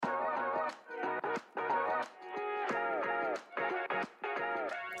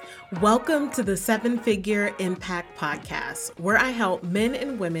Welcome to the Seven Figure Impact Podcast, where I help men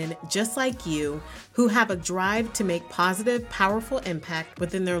and women just like you who have a drive to make positive, powerful impact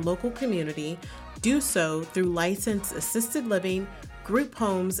within their local community, do so through licensed assisted living, group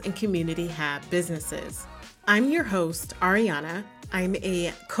homes, and community hab businesses. I'm your host, Ariana. I'm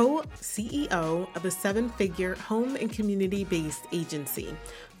a co-CEO of a seven-figure home and community-based agency,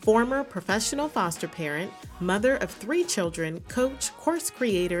 former professional foster parent, mother of 3 children, coach, course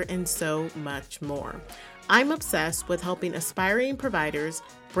creator, and so much more. I'm obsessed with helping aspiring providers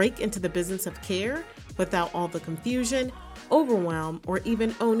break into the business of care without all the confusion, overwhelm, or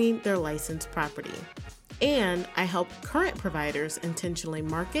even owning their licensed property. And I help current providers intentionally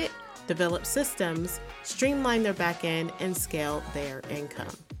market, develop systems, streamline their back end, and scale their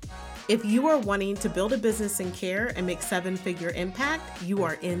income. If you are wanting to build a business in care and make seven-figure impact, you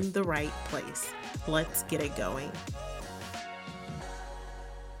are in the right place. Let's get it going.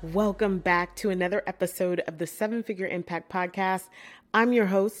 Welcome back to another episode of the Seven Figure Impact Podcast. I'm your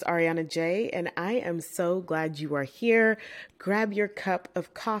host, Ariana J, and I am so glad you are here. Grab your cup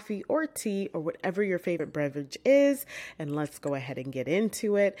of coffee or tea or whatever your favorite beverage is, and let's go ahead and get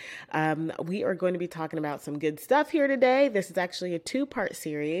into it. We are going to be talking about some good stuff here today. This is actually a 2-part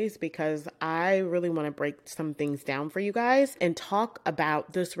series because I really want to break some things down for you guys and talk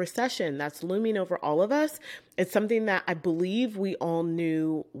about this recession that's looming over all of us. It's something that I believe we all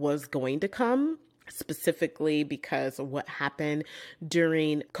knew was going to come, specifically because of what happened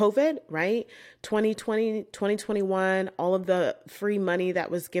during COVID, right? 2020, 2021, all of the free money that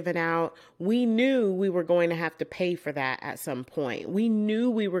was given out. We knew we were going to have to pay for that at some point. We knew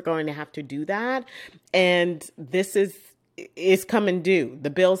we were going to have to do that. And this is coming due.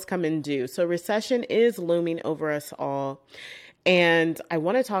 The bill's coming due. So recession is looming over us all. And I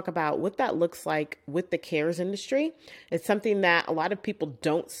want to talk about what that looks like with the cares industry. It's something that a lot of people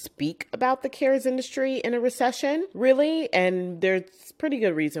don't speak about the cares industry in a recession, really. And there's pretty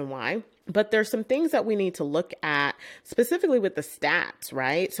good reason why. But there's some things that we need to look at specifically with the stats,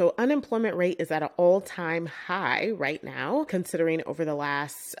 right? So unemployment rate is at an all-time high right now, considering over the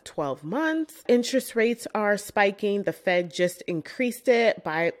last 12 months. Interest rates are spiking. The Fed just increased it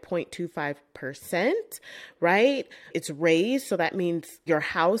by 0.25%, right? It's raised. So that means your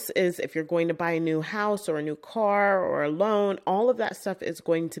house is, if you're going to buy a new house or a new car or a loan, all of that stuff is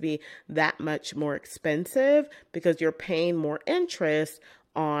going to be that much more expensive because you're paying more interest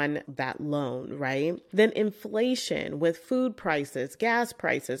on that loan, right? Then inflation with food prices, gas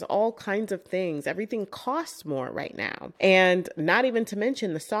prices, all kinds of things. Everything costs more right now. And not even to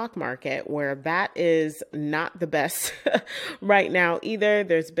mention the stock market, where that is not the best right now either.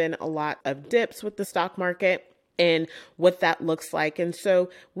 There's been a lot of dips with the stock market and what that looks like. And so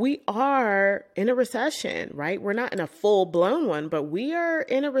we are in a recession, right? We're not in a full-blown one, but we are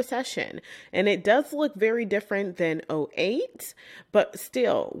in a recession. And it does look very different than '08, but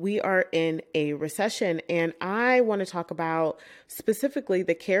still, we are in a recession. And I want to talk about specifically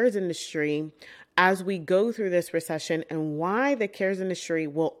the cares industry as we go through this recession and why the cares industry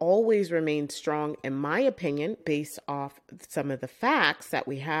will always remain strong, in my opinion, based off some of the facts that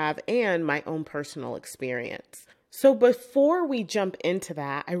we have and my own personal experience. So before we jump into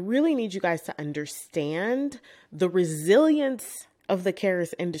that, I really need you guys to understand the resilience of the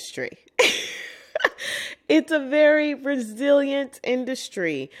cares industry. It's a very resilient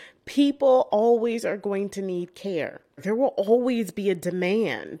industry. People always are going to need care. There will always be a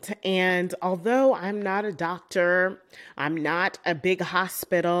demand. And although I'm not a doctor, I'm not a big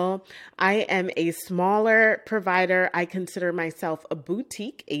hospital, I am a smaller provider. I consider myself a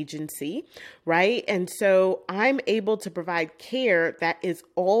boutique agency, right? And so I'm able to provide care that is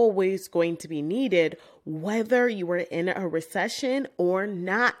always going to be needed, whether you are in a recession or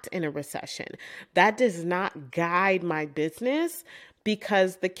not in a recession. That does not guide my business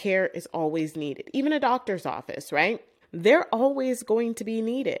because the care is always needed. Even a doctor's office, right? They're always going to be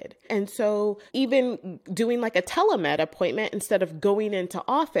needed. And so even doing like a telemed appointment instead of going into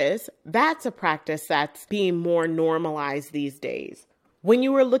office, that's a practice that's being more normalized these days. When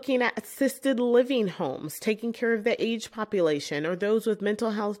you were looking at assisted living homes, taking care of the aged population or those with mental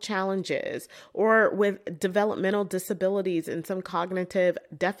health challenges or with developmental disabilities and some cognitive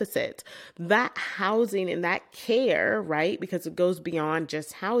deficits, that housing and that care, right? Because it goes beyond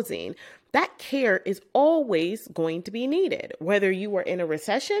just housing. That care is always going to be needed, whether you are in a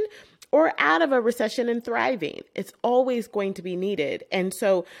recession or out of a recession and thriving. It's always going to be needed. And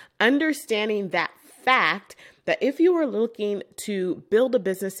so understanding that fact that if you are looking to build a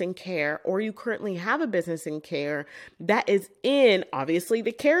business in care, or you currently have a business in care that is in, obviously,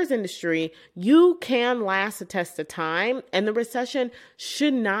 the cares industry, you can last a test of time, and the recession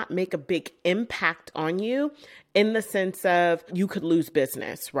should not make a big impact on you in the sense of you could lose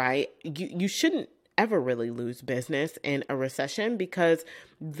business, right? You shouldn't ever really lose business in a recession because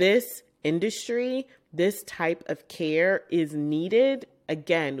this industry, this type of care is needed,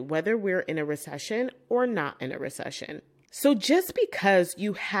 again, whether we're in a recession or not in a recession. So just because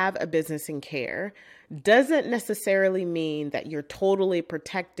you have a business in care doesn't necessarily mean that you're totally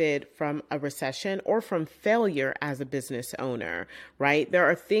protected from a recession or from failure as a business owner, right? There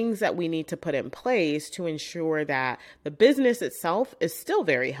are things that we need to put in place to ensure that the business itself is still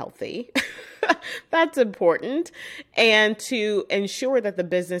very healthy. That's important. And to ensure that the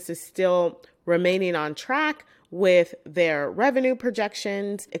business is still remaining on track with their revenue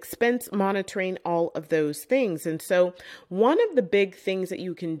projections, expense monitoring, all of those things. And so one of the big things that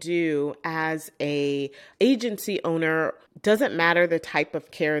you can do as a agency owner, doesn't matter the type of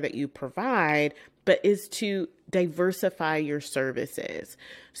care that you provide, but is to diversify your services.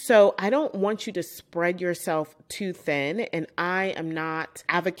 So I don't want you to spread yourself too thin, and I am not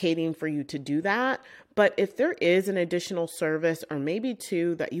advocating for you to do that. But if there is an additional service or maybe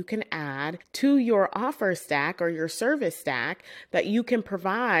two that you can add to your offer stack or your service stack, that you can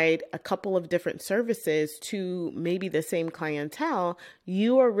provide a couple of different services to maybe the same clientele,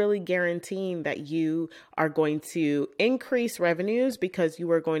 you are really guaranteeing that you are going to increase revenues because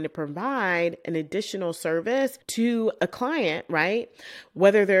you are going to provide an additional service to a client, right?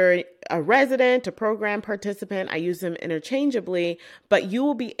 Whether they're a resident, a program participant, I use them interchangeably, but you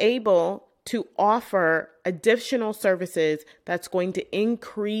will be able to offer additional services that's going to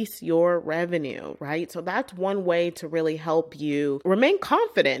increase your revenue, right? So that's one way to really help you remain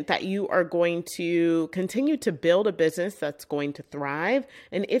confident that you are going to continue to build a business that's going to thrive.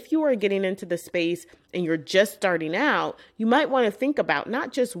 And if you are getting into the space and you're just starting out, you might want to think about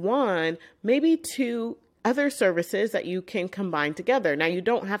not just one, maybe two other services that you can combine together. Now, you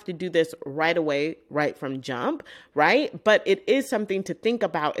don't have to do this right away, right from jump, right? But it is something to think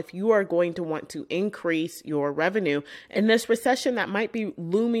about if you are going to want to increase your revenue. And this recession that might be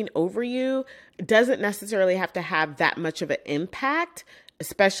looming over you doesn't necessarily have to have that much of an impact,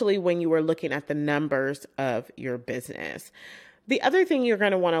 especially when you are looking at the numbers of your business. The other thing you're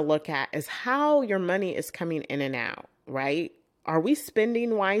going to want to look at is how your money is coming in and out, right? Are we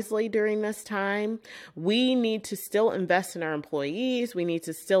spending wisely during this time? We need to still invest in our employees. We need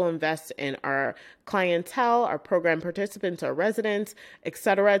to still invest in our clientele, our program participants, our residents,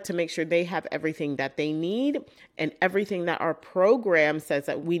 etc., to make sure they have everything that they need and everything that our program says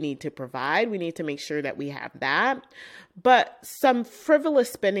that we need to provide. We need to make sure that we have that. But some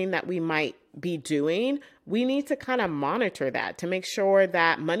frivolous spending that we might be doing, we need to kind of monitor that to make sure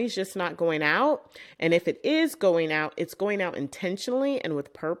that money's just not going out. And if it is going out, it's going out intentionally and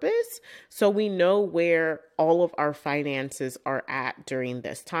with purpose. So we know where all of our finances are at during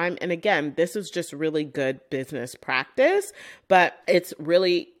this time. And again, this is just really good business practice, but it's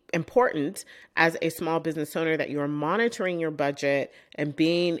really important as a small business owner that you're monitoring your budget and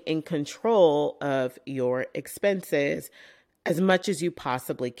being in control of your expenses as much as you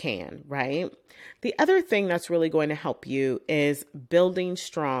possibly can, right? The other thing that's really going to help you is building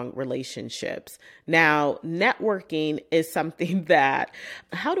strong relationships. Now, networking is something that,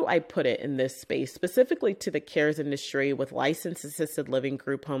 how do I put it in this space, specifically to the cares industry with licensed assisted living,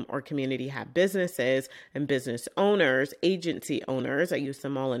 group home, or community have businesses and business owners, agency owners, I use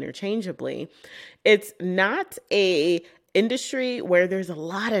them all interchangeably. It's not a industry where there's a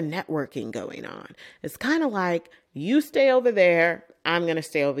lot of networking going on. It's kind of like, you stay over there, I'm going to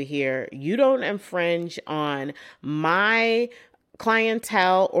stay over here. You don't infringe on my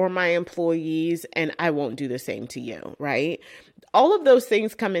clientele or my employees, and I won't do the same to you, right? All of those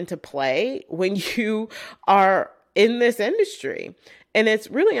things come into play when you are in this industry. And it's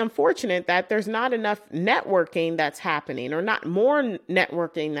really unfortunate that there's not enough networking that's happening, or not more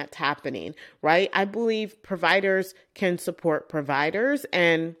networking that's happening, right? I believe providers can support providers,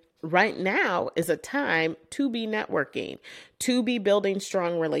 and right now is a time to be networking, to be building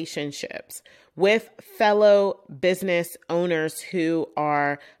strong relationships with fellow business owners who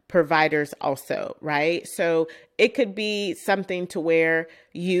are providers also, right? So it could be something to where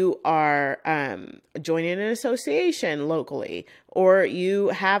you are joining an association locally, or you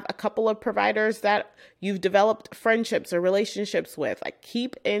have a couple of providers that you've developed friendships or relationships with. Like,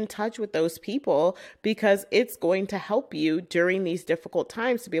 keep in touch with those people, because it's going to help you during these difficult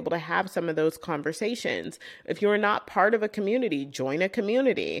times to be able to have some of those conversations. If you're not part of a community, join a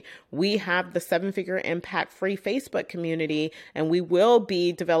community. We have the 7-figure impact free Facebook community, and we will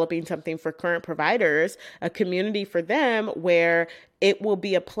be developing something for current providers, a community for them where it will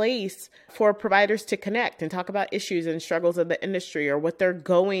be a place for providers to connect and talk about issues and struggles of the industry or what they're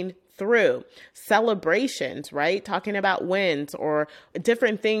going through. Celebrations, right? Talking about wins or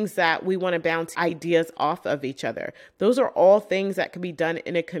different things that we want to bounce ideas off of each other. Those are all things that can be done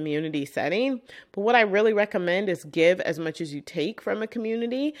in a community setting. But what I really recommend is give as much as you take from a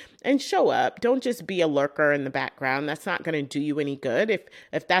community and show up. Don't just be a lurker in the background. That's not going to do you any good.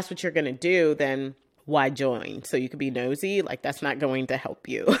 If that's what you're going to do, then why join? So you could be nosy? Like, that's not going to help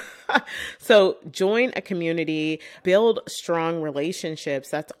you. So join a community, build strong relationships.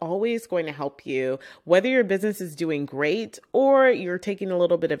 That's always going to help you, whether your business is doing great or you're taking a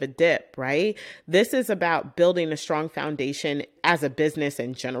little bit of a dip, right? This is about building a strong foundation as a business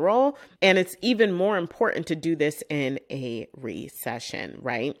in general. And it's even more important to do this in a recession,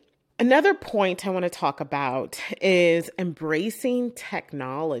 right? Another point I want to talk about is embracing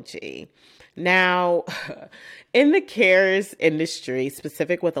technology. Now, in the cares industry,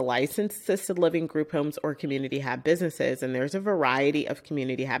 specific with a licensed assisted living, group homes, or community hab businesses, and there's a variety of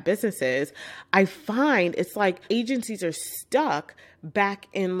community hab businesses, I find it's like agencies are stuck back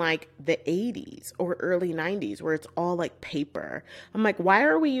in like the 80s or early 90s where it's all like paper. I'm like, why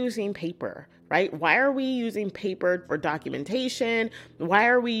are we using paper? Right? Why are we using paper for documentation? Why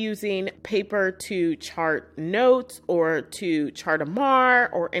are we using paper to chart notes or to chart a MAR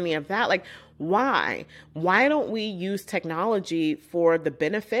or any of that? Like, why? Why don't we use technology for the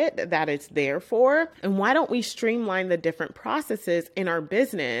benefit that it's there for? And why don't we streamline the different processes in our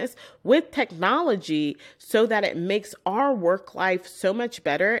business with technology so that it makes our work life so much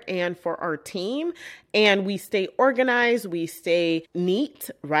better and for our team? And we stay organized, we stay neat,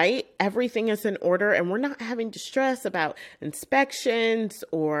 right? Everything is in order and we're not having to stress about inspections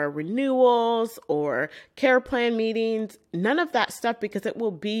or renewals or care plan meetings, none of that stuff, because it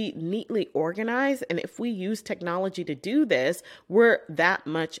will be neatly organized. And if we use technology to do this, we're that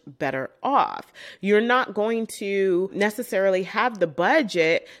much better off. You're not going to necessarily have the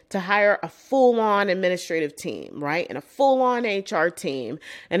budget to hire a full-on administrative team, right? And a full-on HR team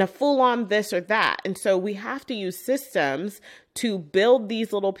and a full-on this or that. And so we have to use systems to build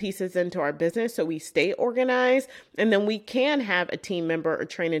these little pieces into our business so we stay organized, and then we can have a team member or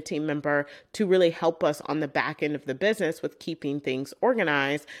train a team member to really help us on the back end of the business with keeping things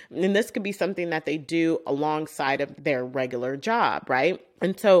organized. And this could be something that they do alongside of their regular job, right?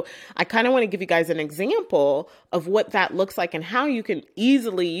 And so I kind of want to give you guys an example of what that looks like and how you can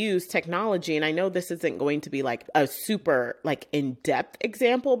easily use technology. And I know this isn't going to be like a super like in-depth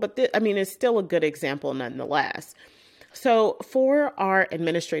example, but it's still a good example nonetheless. So for our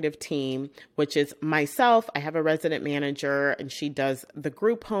administrative team, which is myself, I have a resident manager and she does the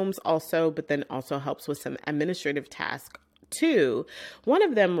group homes also, but then also helps with some administrative tasks too. One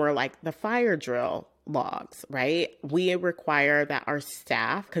of them were like the fire drill logs, right? We require that our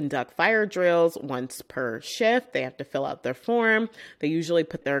staff conduct fire drills once per shift. They have to fill out their form. They usually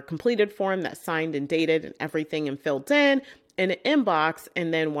put their completed form that's signed and dated and everything and filled in an inbox.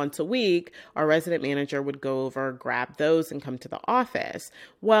 And then once a week, our resident manager would go over, grab those and come to the office.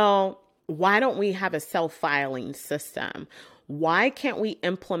 Well, why don't we have a self-filing system? Why can't we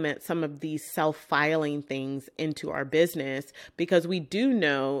implement some of these self-filing things into our business? Because we do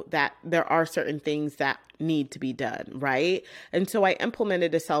know that there are certain things that need to be done, right? And so I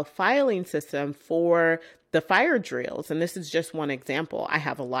implemented a self-filing system for the fire drills. And this is just one example. I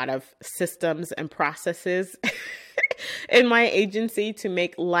have a lot of systems and processes in my agency to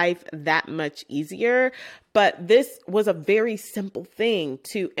make life that much easier. But this was a very simple thing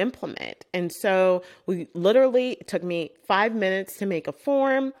to implement. And so it took me 5 minutes to make a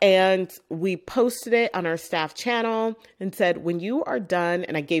form, and we posted it on our staff channel and said, when you are done,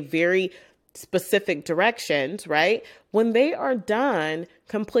 and I gave very specific directions, right? When they are done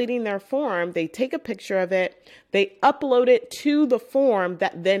completing their form, they take a picture of it, they upload it to the form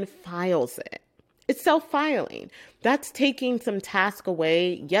that then files it. It's self-filing. That's taking some task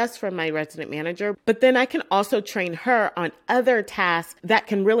away, yes, from my resident manager, but then I can also train her on other tasks that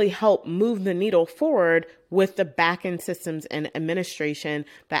can really help move the needle forward with the back-end systems and administration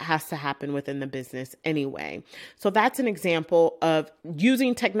that has to happen within the business anyway. So that's an example of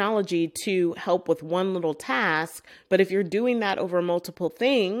using technology to help with one little task. But if you're doing that over multiple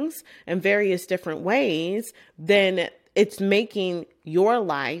things and various different ways, then it's making your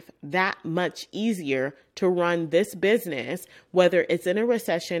life that much easier to run this business, whether it's in a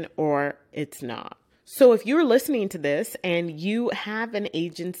recession or it's not. So if you're listening to this and you have an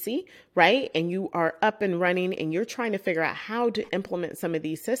agency, right, and you are up and running and you're trying to figure out how to implement some of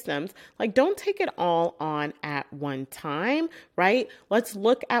these systems, like don't take it all on at one time, right? Let's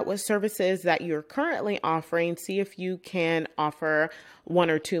look at what services that you're currently offering, see if you can offer one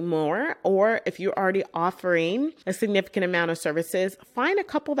or two more, or if you're already offering a significant amount of services, find a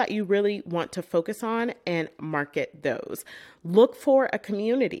couple that you really want to focus on and market those. Look for a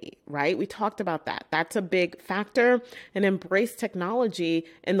community, right? We talked about that. That's a big factor, and embrace technology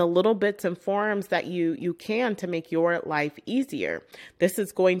in the little bits and forms that you can to make your life easier. This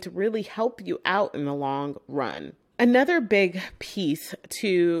is going to really help you out in the long run. Another big piece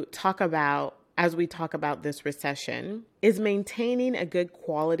to talk about as we talk about this recession is maintaining a good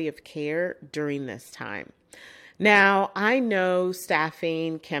quality of care during this time. Now, I know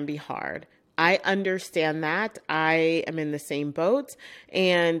staffing can be hard. I understand that. I am in the same boat,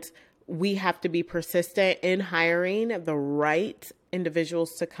 and we have to be persistent in hiring the right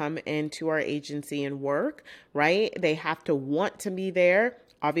individuals to come into our agency and work, right? They have to want to be there.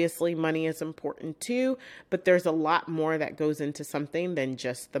 Obviously, money is important too, but there's a lot more that goes into something than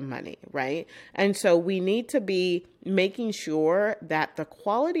just the money, right? And so we need to be making sure that the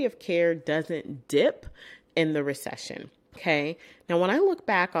quality of care doesn't dip in the recession. Okay. Now, when I look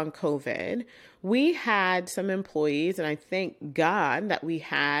back on COVID, we had some employees, and I thank God that we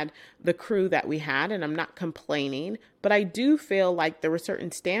had the crew that we had, and I'm not complaining, but I do feel like there were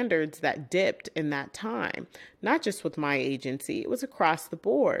certain standards that dipped in that time, not just with my agency, it was across the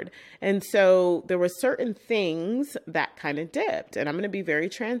board. And so there were certain things that kind of dipped, and I'm going to be very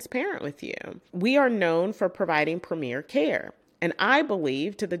transparent with you. We are known for providing premier care. And I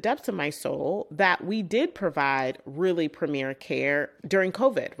believe to the depths of my soul that we did provide really premier care during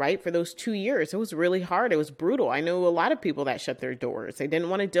COVID, right? For those 2 years, it was really hard. It was brutal. I know a lot of people that shut their doors. They didn't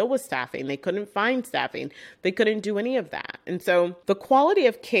want to deal with staffing. They couldn't find staffing. They couldn't do any of that. And so the quality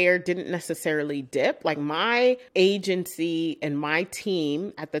of care didn't necessarily dip. Like my agency and my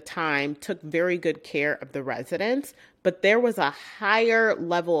team at the time took very good care of the residents, but there was a higher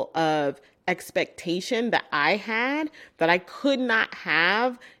level of expectation that I had that I could not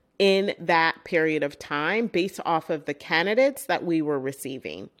have in that period of time based off of the candidates that we were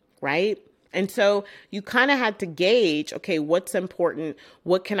receiving, right? And so you kind of had to gauge, okay, what's important?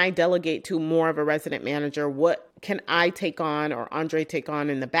 What can I delegate to more of a resident manager? What can I take on or Andre take on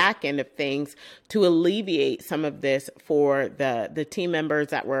in the back end of things to alleviate some of this for the team members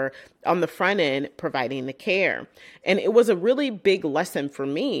that were on the front end providing the care? And it was a really big lesson for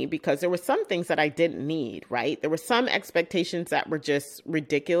me because there were some things that I didn't need, right? There were some expectations that were just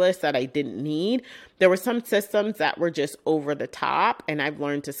ridiculous that I didn't need. There were some systems that were just over the top, and I've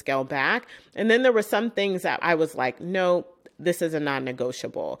learned to scale back. And then there were some things that I was like, no, this is a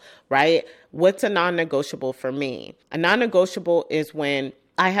non-negotiable, right? What's a non-negotiable for me? A non-negotiable is when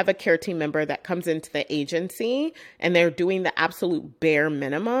I have a care team member that comes into the agency and they're doing the absolute bare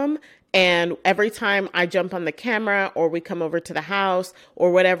minimum. And every time I jump on the camera or we come over to the house or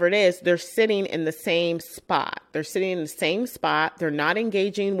whatever it is, they're sitting in the same spot. They're sitting in the same spot. They're not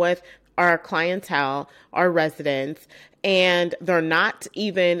engaging with our clientele, our residents, and they're not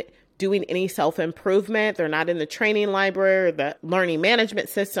even doing any self-improvement. They're not in the training library or the learning management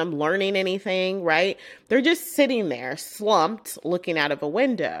system, learning anything, right? They're just sitting there slumped, looking out of a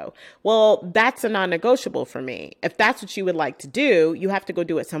window. Well, that's a non-negotiable for me. If that's what you would like to do, you have to go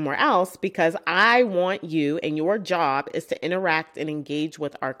do it somewhere else because I want you, and your job is to interact and engage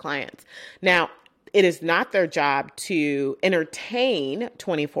with our clients. Now, it is not their job to entertain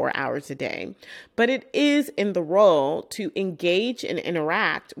 24 hours a day, but it is in the role to engage and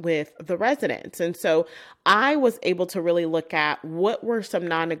interact with the residents. And so I was able to really look at what were some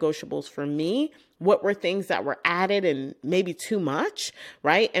non-negotiables for me, what were things that were added and maybe too much,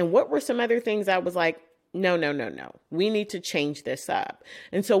 right? And what were some other things I was like, no, we need to change this up.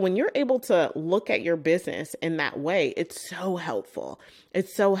 And so when you're able to look at your business in that way, it's so helpful.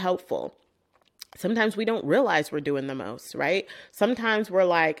 It's so helpful. Sometimes we don't realize we're doing the most, right? Sometimes we're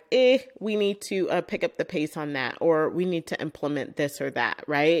like, we need to pick up the pace on that, or we need to implement this or that,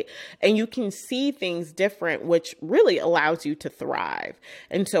 right? And you can see things different, which really allows you to thrive.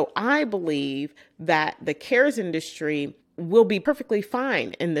 And so I believe that the cares industry will be perfectly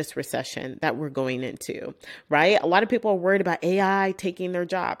fine in this recession that we're going into, right? A lot of people are worried about AI taking their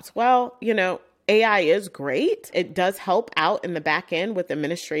jobs. Well, AI is great. It does help out in the back end with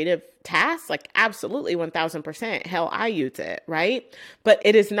administrative tasks, like absolutely 1000%. Hell, I use it, right? But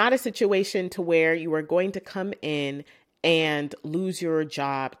it is not a situation to where you are going to come in and lose your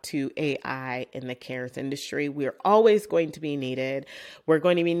job to AI in the cares industry. We're always going to be needed. We're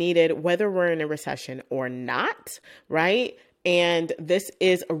going to be needed whether we're in a recession or not, right? And this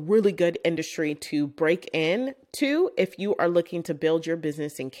is a really good industry to break into if you are looking to build your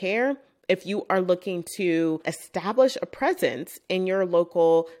business in care. If you are looking to establish a presence in your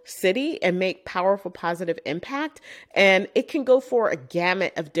local city and make powerful, positive impact, and it can go for a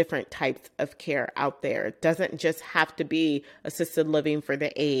gamut of different types of care out there. It doesn't just have to be assisted living for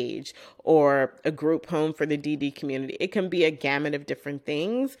the aged or a group home for the DD community. It can be a gamut of different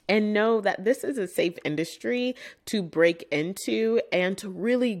things. And know that this is a safe industry to break into and to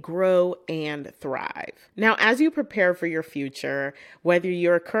really grow and thrive. Now, as you prepare for your future, whether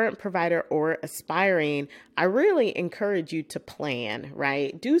you're a current provider or aspiring, I really encourage you to plan,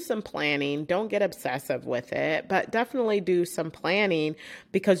 right? Do some planning. Don't get obsessive with it, but definitely do some planning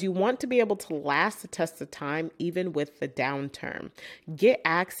because you want to be able to last the test of time, even with the downturn. Get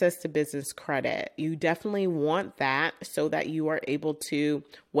access to business credit. You definitely want that so that you are able to,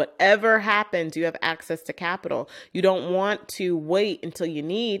 whatever happens, you have access to capital. You don't want to wait until you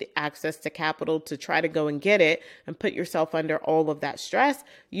need access to capital to try to go and get it and put yourself under all of that stress.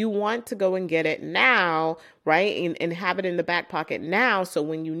 You want to go and get it now, right? And have it in the back pocket now. So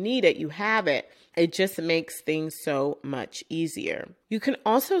when you need it, you have it. It just makes things so much easier. You can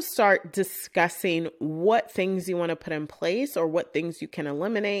also start discussing what things you want to put in place or what things you can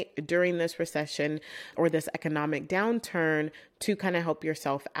eliminate during this recession or this economic downturn to kind of help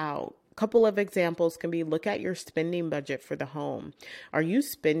yourself out. A couple of examples can be look at your spending budget for the home. Are you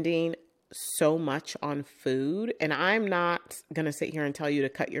spending so much on food? And I'm not going to sit here and tell you to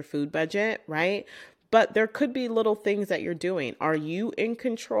cut your food budget, right? But there could be little things that you're doing. Are you in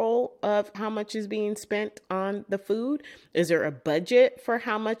control of how much is being spent on the food? Is there a budget for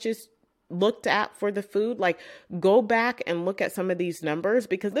how much is looked at for the food? Like, go back and look at some of these numbers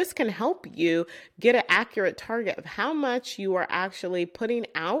because this can help you get an accurate target of how much you are actually putting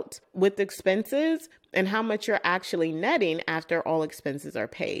out with expenses and how much you're actually netting after all expenses are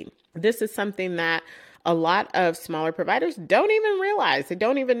paid. This is something that a lot of smaller providers don't even realize. They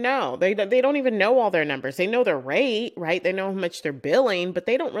don't even know. They don't even know all their numbers. They know their rate, right? They know how much they're billing, but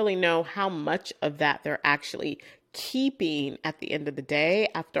they don't really know how much of that they're actually keeping at the end of the day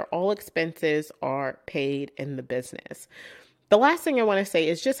after all expenses are paid in the business. The last thing I want to say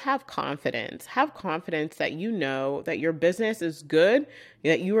is just have confidence. Have confidence that you know that your business is good,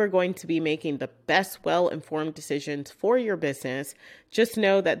 that you are going to be making the best well-informed decisions for your business. Just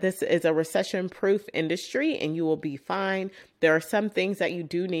know that this is a recession-proof industry and you will be fine. There are some things that you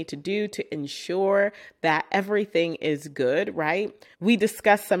do need to do to ensure that everything is good, right? We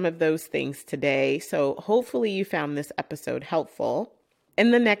discussed some of those things today, so hopefully you found this episode helpful.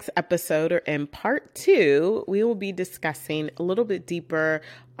 In the next episode, or in part 2, we will be discussing a little bit deeper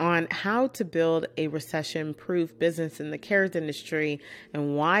on how to build a recession-proof business in the cares industry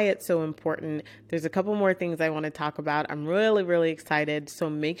and why it's so important. There's a couple more things I want to talk about. I'm really, really excited. So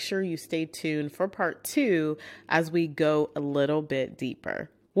make sure you stay tuned for part 2 as we go a little bit deeper.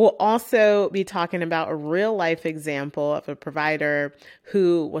 We'll also be talking about a real life example of a provider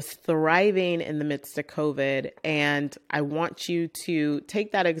who was thriving in the midst of COVID. And I want you to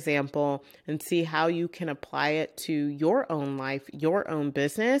take that example and see how you can apply it to your own life, your own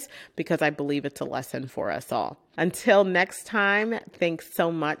business, because I believe it's a lesson for us all. Until next time, thanks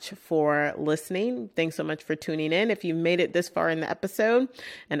so much for listening. Thanks so much for tuning in if you made it this far in the episode.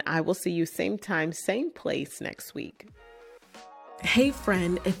 And I will see you same time, same place next week. Hey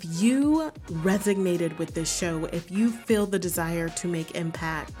friend, if you resonated with this show, if you feel the desire to make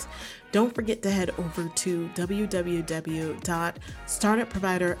impact, don't forget to head over to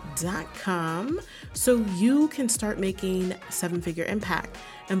www.startupprovider.com so you can start making seven-figure impact,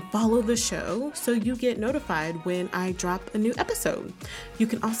 and follow the show so you get notified when I drop a new episode. You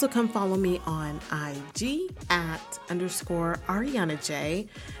can also come follow me on IG @_Ariana J.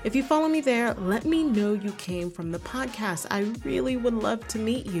 If you follow me there, let me know you came from the podcast. I really would love to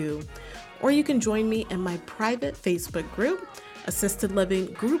meet you. Or you can join me in my private Facebook group, Assisted Living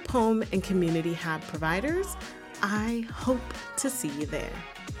Group Home and Community Hub Providers. I hope to see you there.